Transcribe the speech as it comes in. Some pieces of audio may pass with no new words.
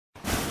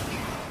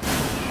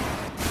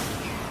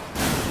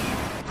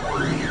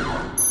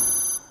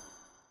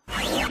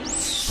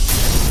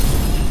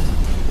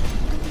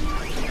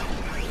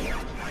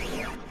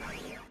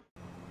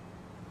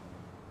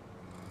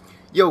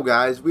Yo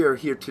guys, we are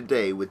here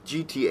today with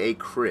GTA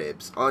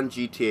Cribs on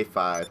GTA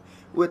 5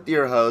 with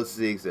your host,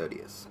 the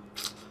Exodious.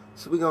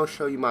 So we're going to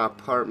show you my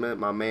apartment,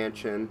 my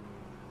mansion,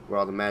 where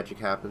all the magic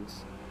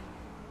happens.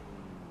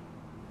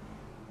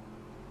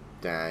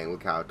 Dang,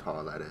 look how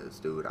tall that is,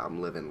 dude.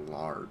 I'm living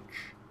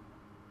large.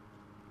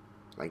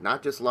 Like,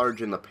 not just large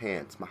in the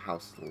pants, my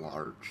house is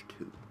large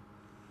too.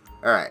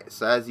 Alright,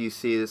 so as you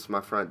see, this is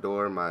my front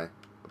door, my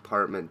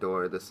apartment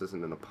door. This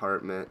isn't an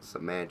apartment, it's a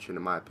mansion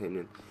in my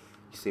opinion.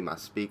 You see my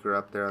speaker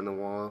up there on the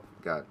wall.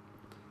 Got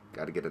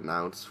to get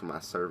announced for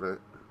my servant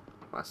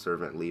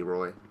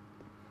Leroy.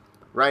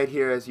 Right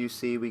here, as you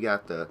see, we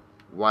got the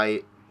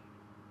white,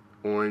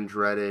 orange,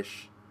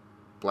 reddish,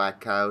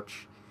 black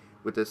couch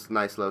with this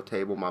nice little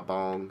table. My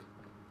bong.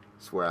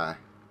 It's where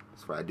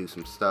I do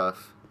some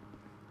stuff.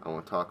 I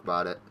want to talk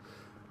about it.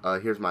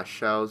 Here's my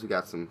shelves. We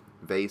got some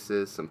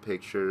vases, some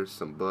pictures,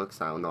 some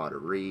books. I don't know how to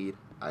read.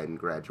 I didn't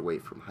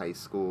graduate from high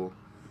school.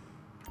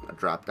 I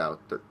dropped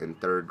out in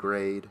 3rd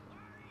grade.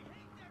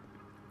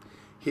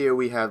 Here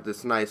we have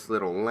this nice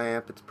little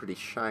lamp. It's pretty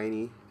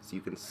shiny, as you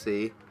can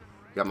see.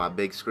 Got my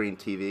big screen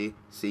TV.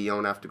 See, you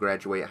don't have to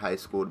graduate high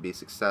school to be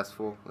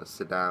successful. Let's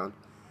sit down.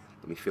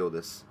 Let me feel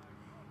this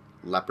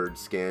leopard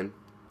skin.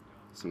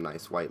 Some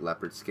nice white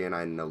leopard skin.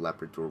 I didn't know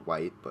leopards were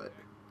white, but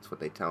that's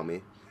what they tell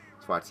me.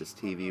 Let's watch this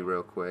TV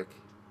real quick.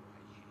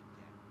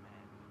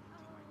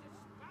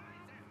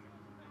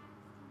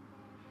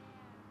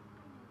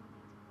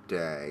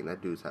 Dang, that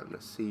dude's having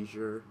a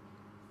seizure.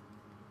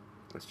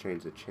 Let's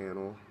change the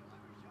channel.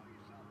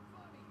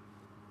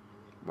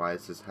 Why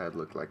does his head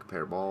look like a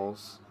pair of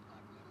balls?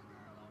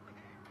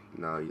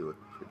 No, you look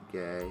pretty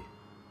gay.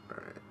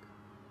 Alright.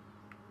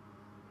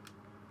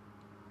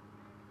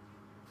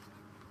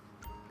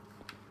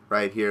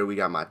 Right here we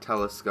got my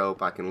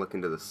telescope. I can look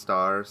into the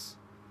stars.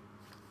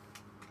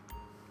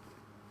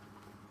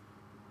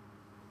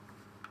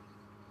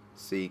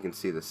 See, you can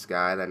see the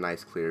sky, that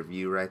nice clear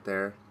view right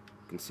there.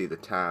 You can see the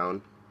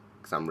town,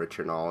 because I'm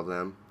richer than all of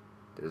them.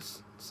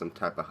 There's some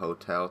type of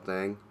hotel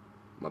thing.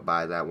 I'm going to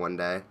buy that one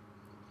day.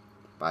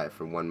 Buy it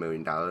for $1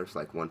 million,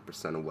 like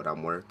 1% of what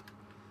I'm worth.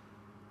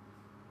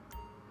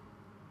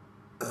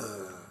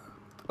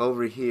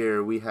 Over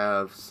here we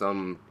have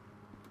some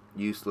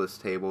useless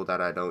table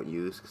that I don't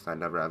use because I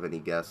never have any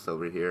guests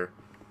over here.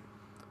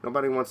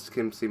 Nobody wants to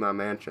come see my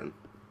mansion.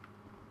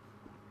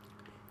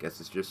 Guess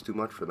it's just too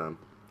much for them.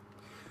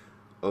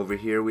 Over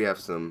here we have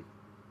some,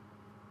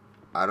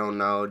 I don't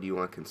know, do you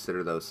want to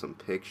consider those some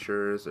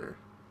pictures or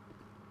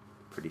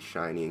pretty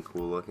shiny and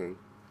cool looking?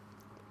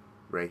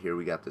 Right here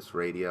we got this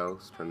radio.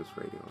 Let's turn this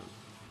radio on.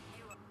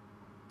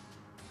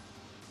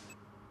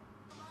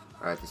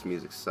 Alright, this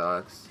music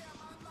sucks.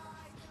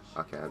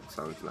 Okay, the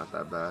song's not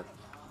that bad.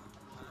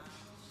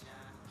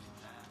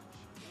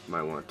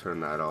 Might want to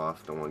turn that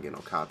off. Don't want to get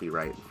no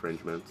copyright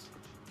infringements.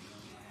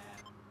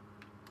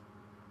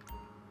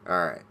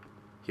 Alright,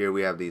 here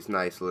we have these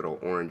nice little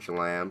orange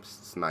lamps.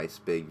 It's a nice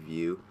big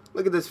view.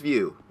 Look at this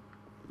view.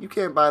 You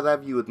can't buy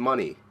that view with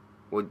money.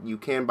 Well, you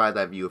can buy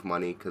that view with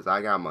money because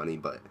I got money,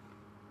 but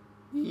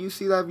you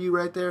see that view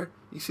right there?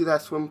 You see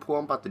that swimming pool?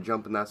 I'm about to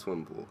jump in that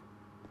swimming pool.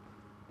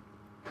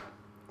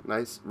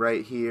 Nice.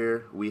 Right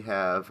here we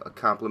have a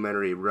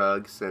complimentary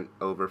rug sent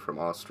over from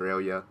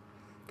Australia.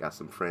 Got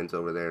some friends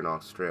over there in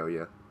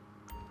Australia.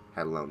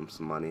 Had to loan them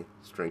some money.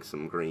 Let's drink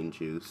some green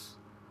juice.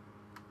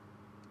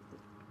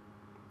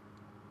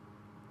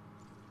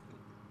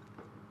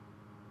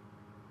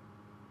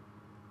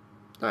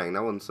 Dang,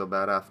 that wasn't so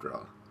bad after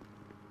all.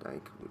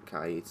 Dang, can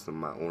I eat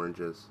some of my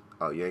oranges?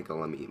 Oh, you ain't gonna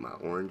let me eat my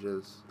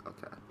oranges?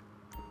 Okay.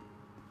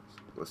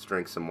 Let's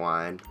drink some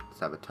wine. Let's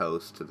have a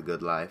toast to the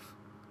good life.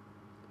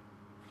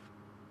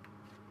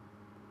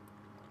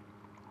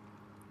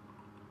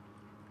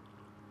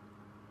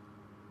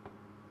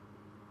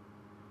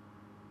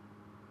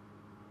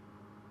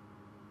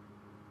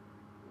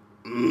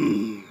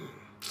 Mmm.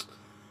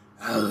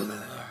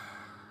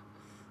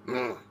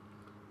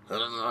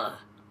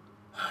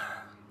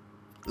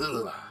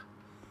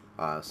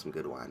 Ah, that's some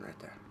good wine right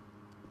there.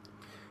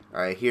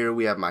 Alright, here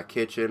we have my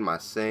kitchen, my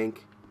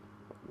sink,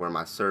 where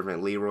my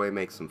servant Leroy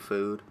makes some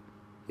food.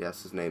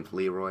 Yes, his name's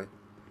Leroy.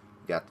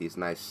 We got these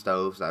nice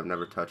stoves I've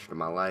never touched in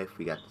my life.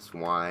 We got this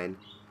wine.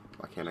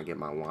 Why can't I get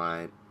my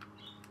wine?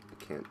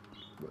 I can't.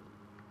 What?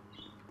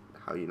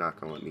 How are you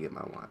not gonna let me get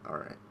my wine?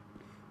 Alright.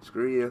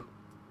 Screw you.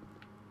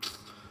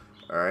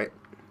 Alright.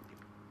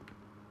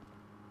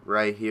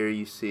 Right here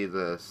you see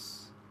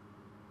this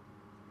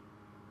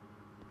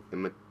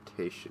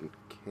imitation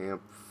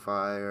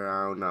campfire.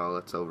 I don't know.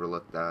 Let's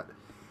overlook that.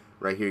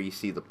 Right here you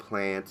see the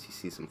plants. You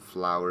see some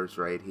flowers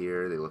right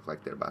here. They look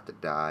like they're about to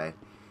die.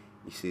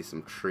 You see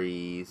some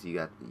trees.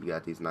 You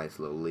got these nice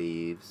little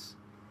leaves,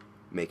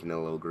 making it a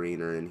little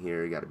greener in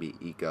here. You got to be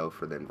eco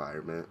for the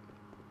environment.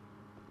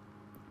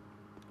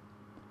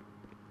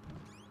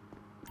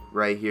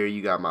 Right here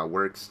you got my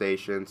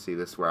workstation. See,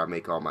 this is where I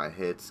make all my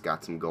hits.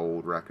 Got some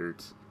gold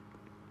records.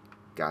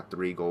 Got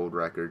 3 gold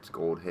records,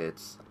 gold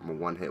hits. I'm a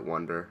 1-hit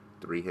wonder,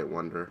 3-hit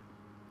wonder.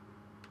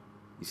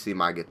 You see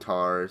my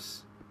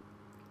guitars.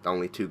 The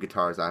only 2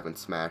 guitars I haven't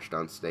smashed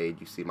on stage.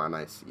 You see my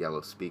nice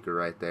yellow speaker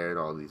right there and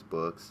all these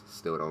books.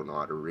 Still don't know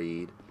how to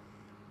read.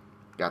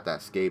 Got that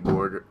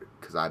skateboard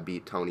because I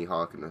beat Tony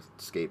Hawk in a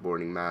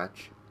skateboarding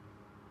match.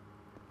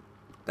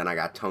 Then I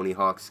got Tony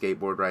Hawk's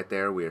skateboard right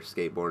there. We are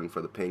skateboarding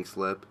for the pink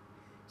slip.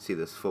 See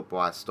this football?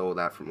 I stole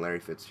that from Larry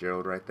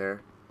Fitzgerald right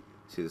there.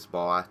 See this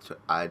ball?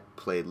 I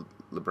played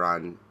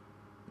LeBron.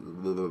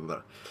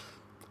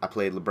 I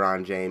played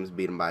LeBron James,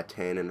 beat him by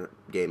 10 in a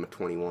game of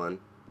 21.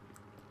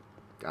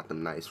 Got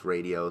them nice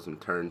radios and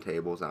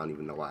turntables. I don't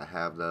even know why I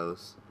have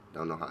those.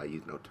 Don't know how I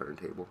use no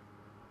turntable.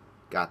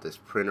 Got this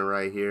printer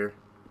right here.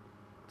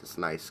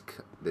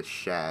 This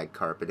shag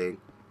carpeting.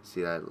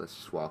 See that? Let's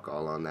just walk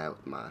all on that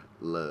with my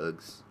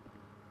lugs.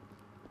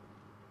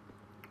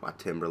 My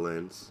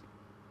Timberlands.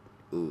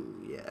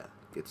 Ooh, yeah.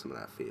 Get some of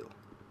that feel.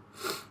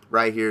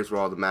 Right here is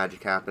where all the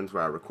magic happens,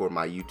 where I record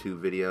my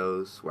YouTube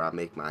videos, where I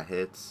make my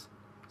hits.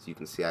 So you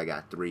can see I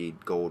got 3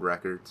 gold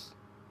records.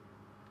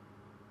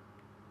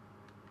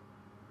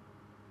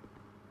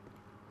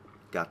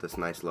 Got this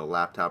nice little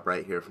laptop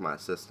right here for my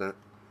assistant.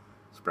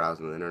 Just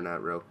browsing the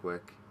internet real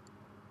quick.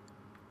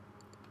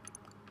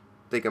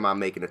 Thinking about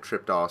making a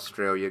trip to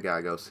Australia.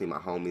 Gotta go see my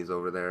homies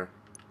over there.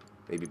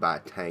 Maybe buy a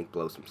tank,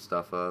 blow some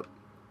stuff up.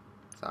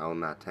 So I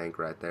own that tank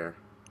right there.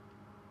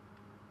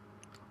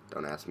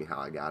 Don't ask me how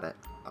I got it.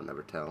 I'll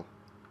never tell.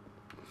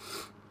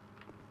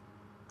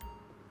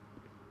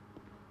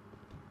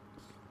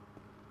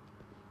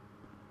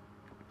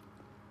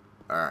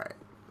 Alright,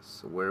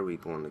 so where are we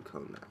going to go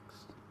next?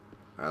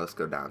 Alright, let's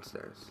go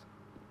downstairs.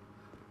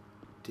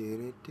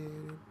 We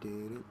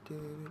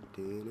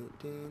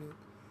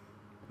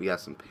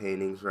got some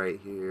paintings right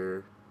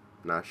here.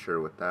 Not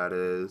sure what that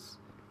is.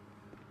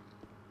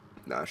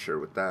 Not sure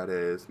what that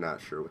is.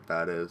 Not sure what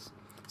that is.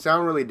 See, I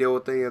don't really deal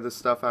with any of this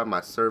stuff. I have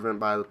my servant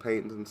buy the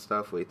paintings and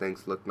stuff what he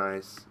thinks look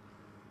nice.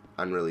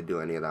 I don't really do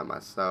any of that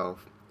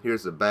myself.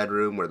 Here's the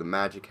bedroom where the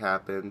magic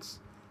happens.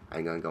 I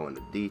ain't gonna go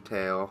into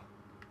detail.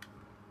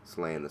 Let's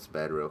lay in this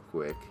bed real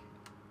quick.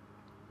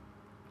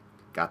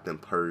 Got them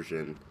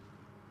Persian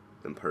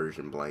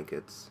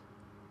blankets.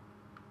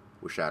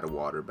 Wish I had a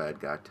water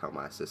bed. Gotta tell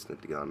my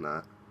assistant to get on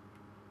that.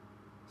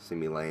 See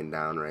me laying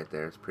down right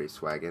there. It's pretty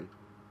swaggin'.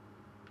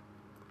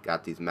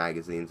 Got these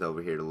magazines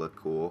over here to look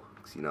cool,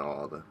 cause you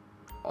know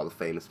all the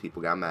famous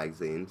people got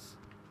magazines.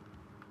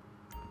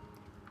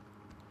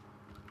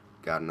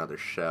 Got another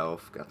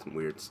shelf. Got some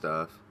weird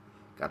stuff.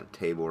 Got a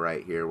table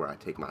right here where I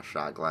take my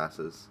shot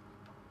glasses.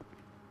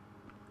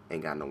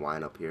 Ain't got no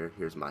wine up here.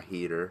 Here's my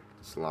heater.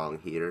 It's a long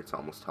heater. It's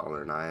almost taller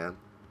than I am.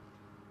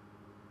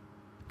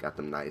 Got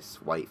them nice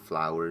white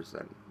flowers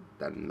and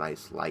them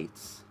nice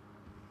lights.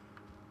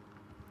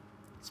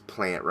 This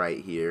plant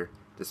right here.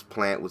 This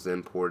plant was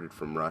imported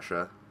from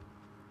Russia.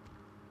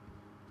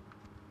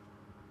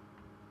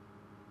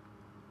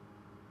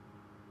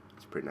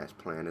 It's a pretty nice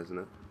plant, isn't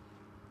it?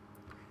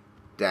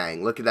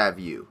 Dang, look at that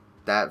view.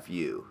 That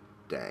view.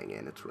 Dang,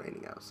 and it's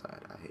raining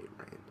outside. I hate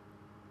rain.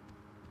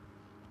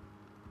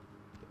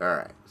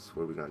 Alright, so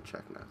what are we going to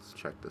check now? Let's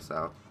check this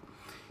out.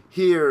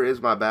 Here is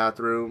my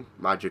bathroom,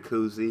 my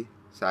jacuzzi.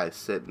 So I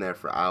sit in there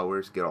for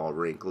hours, get all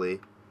wrinkly.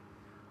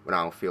 When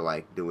I don't feel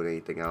like doing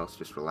anything else,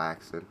 just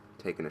relaxing,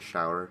 taking a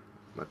shower.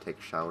 I'm going to take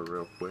a shower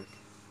real quick.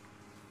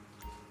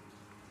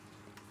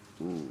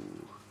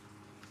 Ooh.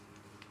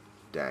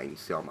 Dang, you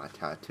see all my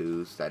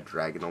tattoos? That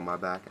dragon on my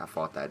back? I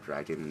fought that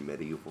dragon in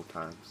medieval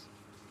times.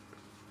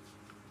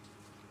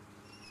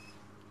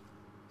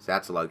 So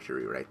that's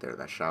luxury right there,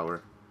 that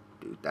shower.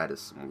 Dude, that is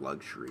some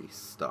luxury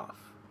stuff.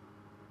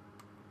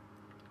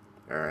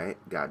 Alright,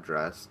 got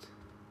dressed.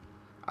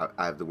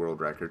 I have the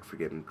world record for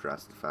getting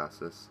dressed the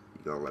fastest.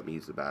 You gonna let me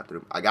use the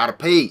bathroom? I gotta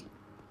pee!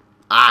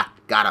 I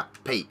gotta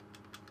pee!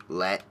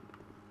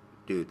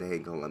 Dude, they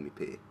ain't gonna let me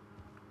pee.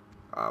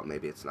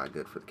 Maybe it's not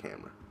good for the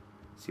camera.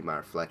 See my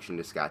reflection,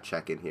 just gotta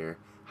check in here.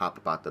 Hop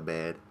up out the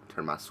bed,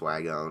 turn my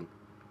swag on.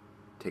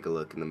 Take a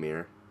look in the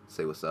mirror.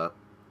 Say what's up.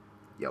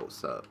 Yo,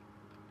 what's up?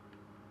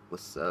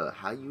 What's up?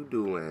 How you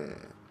doing?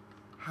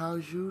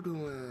 How's you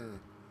doing?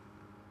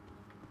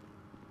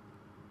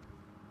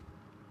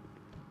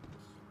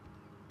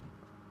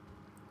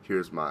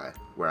 Here's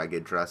where I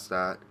get dressed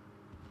at.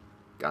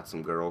 Got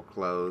some girl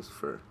clothes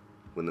for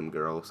when them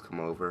girls come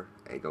over.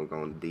 Ain't gonna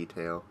go into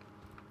detail.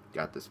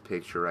 Got this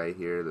picture right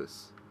here,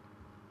 this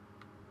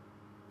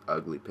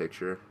ugly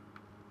picture.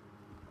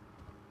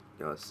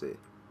 You know, let's see.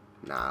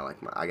 Nah,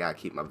 I gotta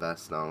keep my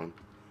vest on.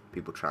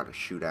 People trying to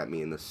shoot at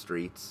me in the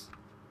streets.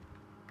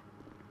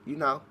 You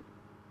know.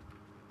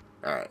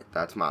 Alright,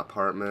 that's my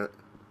apartment.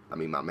 I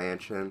mean my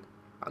mansion.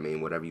 I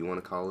mean whatever you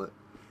want to call it.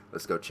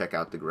 Let's go check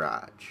out the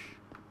garage.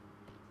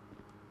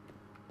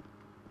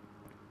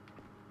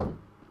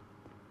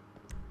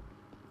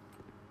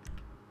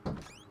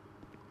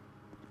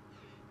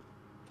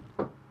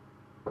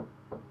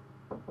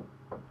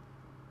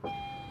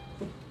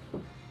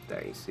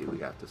 There you see we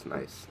got this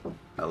nice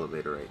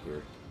elevator right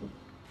here.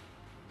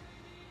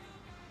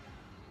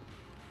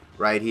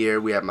 Right here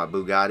we have my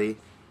Bugatti.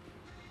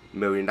 $1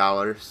 million.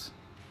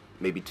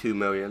 Maybe $2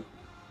 million.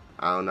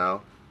 I don't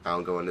know. I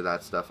don't go into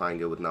that stuff. I ain't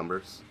good with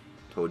numbers.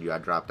 Told you I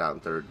dropped out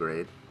in 3rd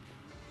grade.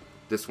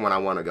 This one I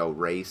want to go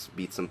race,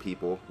 beat some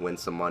people, win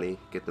some money,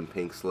 get them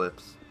pink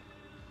slips.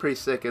 Pretty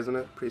sick, isn't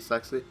it? Pretty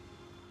sexy.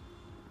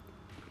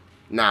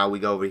 Now we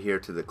go over here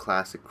to the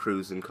classic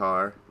cruising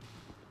car.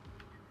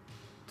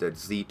 The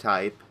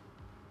Z-Type.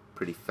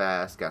 Pretty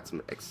fast. Got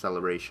some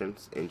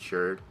accelerations.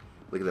 Insured.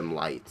 Look at them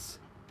lights.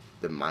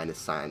 The minus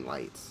sign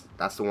lights.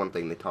 That's the one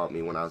thing they taught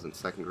me when I was in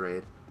 2nd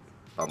grade.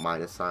 About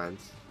minus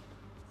signs.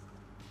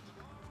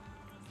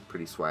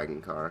 Pretty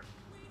swagging car.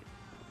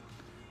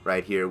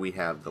 Right here we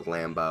have the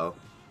Lambo.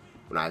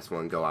 When I just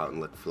want to go out and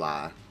look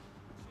fly.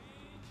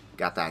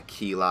 Got that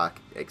key lock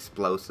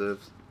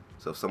explosives.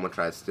 So if someone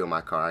tries to steal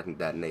my car, I can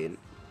detonate it.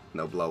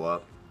 No blow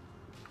up.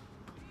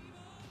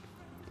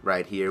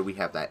 Right here we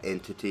have that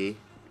Entity.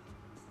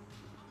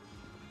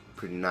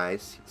 Pretty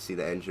nice. You see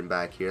the engine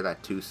back here,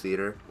 that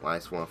 2-seater. Well, I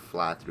just want to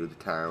fly through the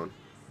town.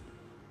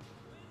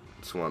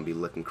 Just want to be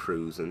looking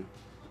cruising.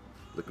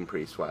 Looking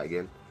pretty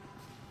swaggin'.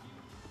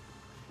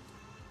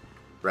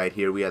 Right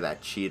here we have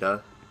that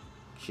Cheetah.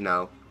 You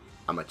know,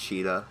 I'm a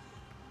cheetah.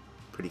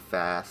 Pretty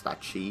fast. I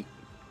cheat.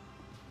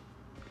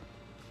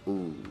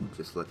 Ooh,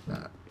 just look at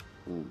that.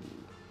 Ooh.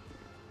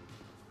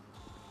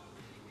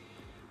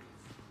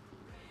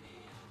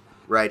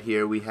 Right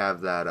here we have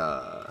that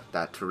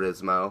that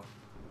Turismo.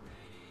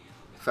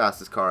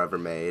 Fastest car ever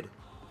made.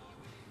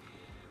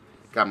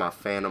 Got my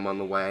Phantom on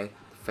the way.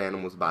 The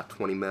Phantom was about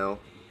 20 mil.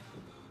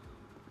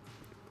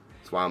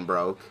 That's why I'm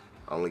broke.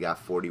 I only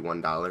got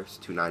 $41,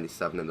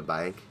 $297 in the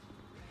bank.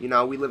 You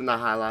know, we live in that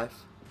high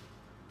life.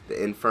 The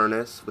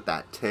Infernus with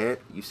that tint.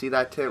 You see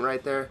that tint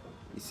right there?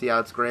 You see how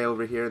it's gray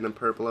over here and then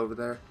purple over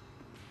there?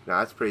 Now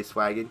that's pretty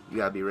swaggy. You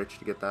gotta be rich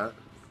to get that.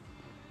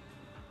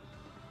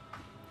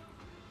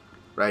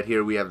 Right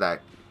here we have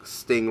that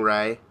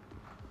Stingray.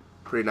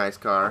 Pretty nice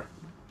car.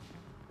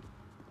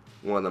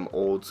 One of them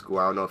old school.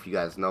 I don't know if you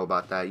guys know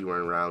about that. You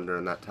weren't around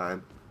during that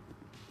time.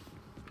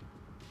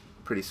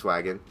 Pretty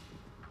swaggin'.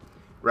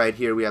 Right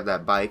here we have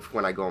that bike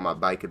when I go on my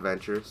bike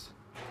adventures.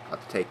 I'll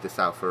have to take this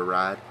out for a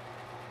ride.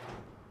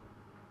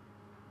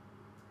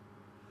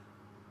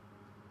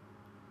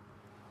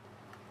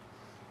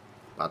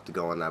 About to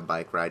go on that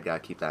bike ride. Gotta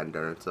keep that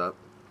endurance up.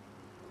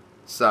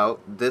 So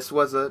this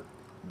was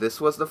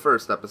the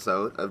first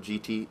episode of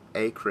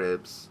GTA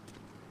Cribs.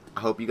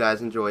 I hope you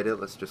guys enjoyed it.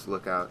 Let's just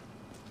look out.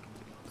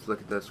 Let's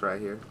look at this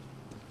right here.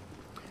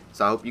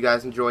 So I hope you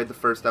guys enjoyed the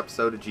first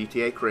episode of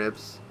GTA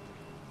Cribs.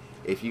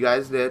 If you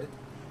guys did,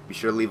 be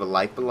sure to leave a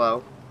like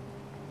below.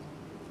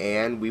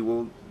 And we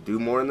will do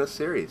more in this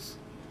series.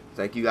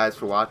 Thank you guys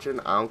for watching.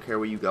 I don't care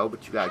where you go,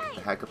 but you gotta get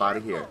the heck up out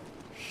of here.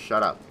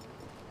 Shut up.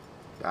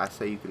 Did I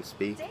say you can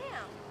speak?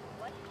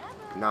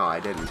 No, I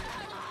didn't.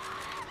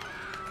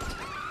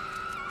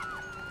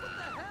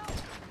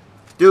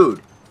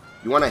 Dude,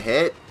 you want to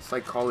hit? It's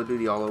like Call of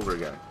Duty all over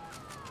again.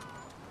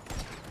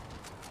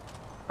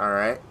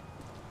 Alright.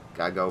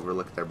 Gotta go over and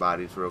look at their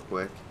bodies real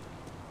quick.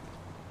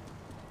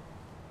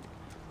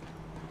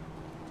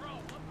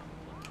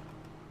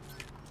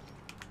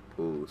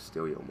 Ooh,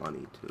 steal your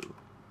money too.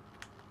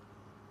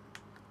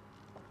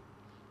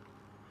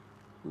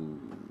 Ooh.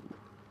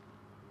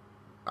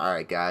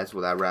 Alright guys,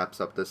 well that wraps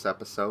up this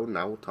episode, and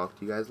I will talk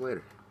to you guys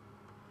later.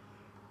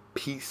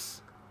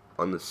 Peace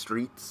on the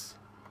streets,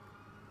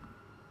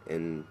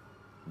 and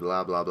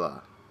blah blah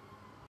blah.